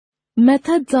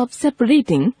Methods of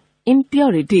separating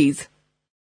impurities.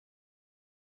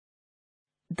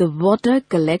 The water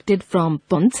collected from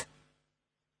ponds,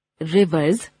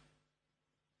 rivers,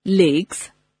 lakes,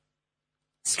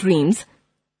 streams,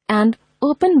 and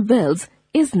open wells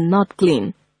is not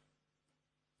clean.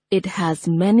 It has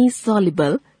many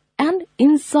soluble and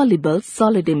insoluble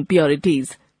solid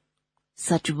impurities.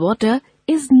 Such water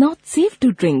is not safe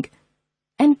to drink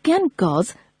and can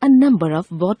cause a number of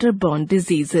waterborne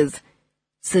diseases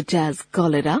such as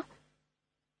cholera,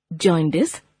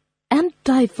 jaundice, and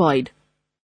typhoid.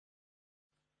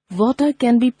 Water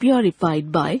can be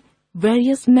purified by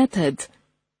various methods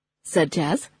such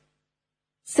as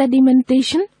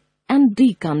sedimentation and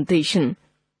decantation,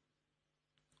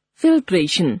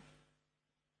 filtration,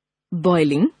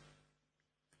 boiling,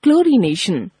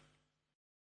 chlorination,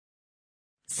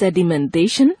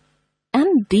 sedimentation,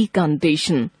 and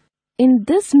decantation. In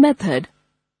this method,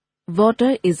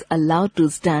 water is allowed to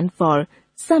stand for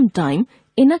some time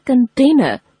in a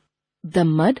container. The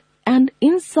mud and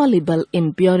insoluble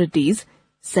impurities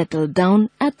settle down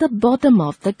at the bottom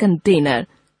of the container.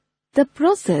 The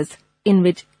process in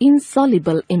which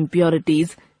insoluble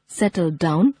impurities settle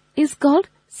down is called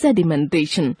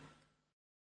sedimentation.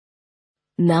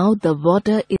 Now the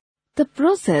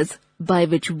process by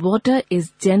which water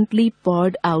is gently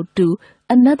poured out to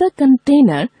another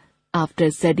container after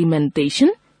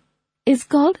sedimentation is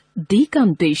called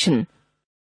decantation.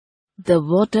 The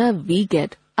water we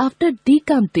get after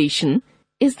decantation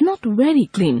is not very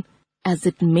clean, as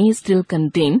it may still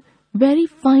contain very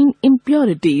fine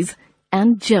impurities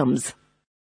and germs.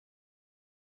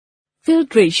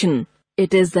 Filtration.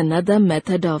 It is another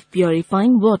method of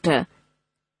purifying water.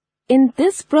 In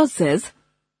this process,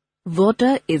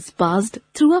 water is passed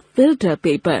through a filter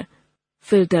paper.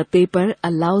 Filter paper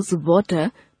allows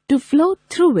water to flow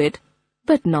through it,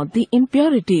 but not the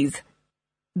impurities.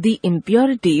 The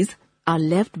impurities are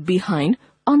left behind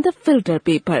on the filter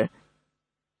paper,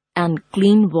 and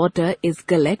clean water is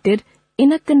collected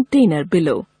in a container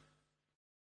below.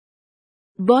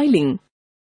 Boiling.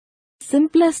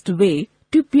 Simplest way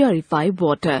to purify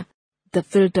water. The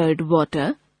filtered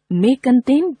water may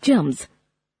contain germs,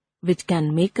 which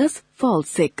can make us fall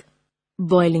sick.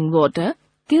 Boiling water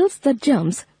kills the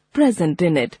germs present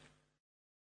in it.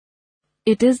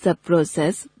 It is the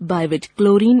process by which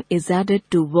chlorine is added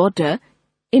to water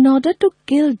in order to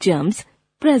kill germs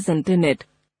present in it.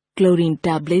 Chlorine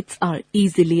tablets are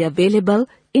easily available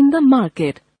in the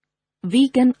market. We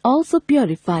can also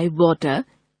purify water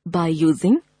by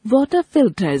using water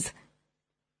filters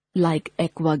like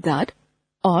AquaGuard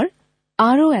or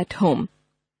RO at home.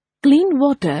 Clean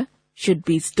water should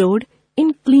be stored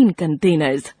in clean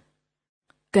containers.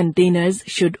 Containers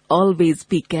should always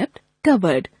be kept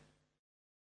covered.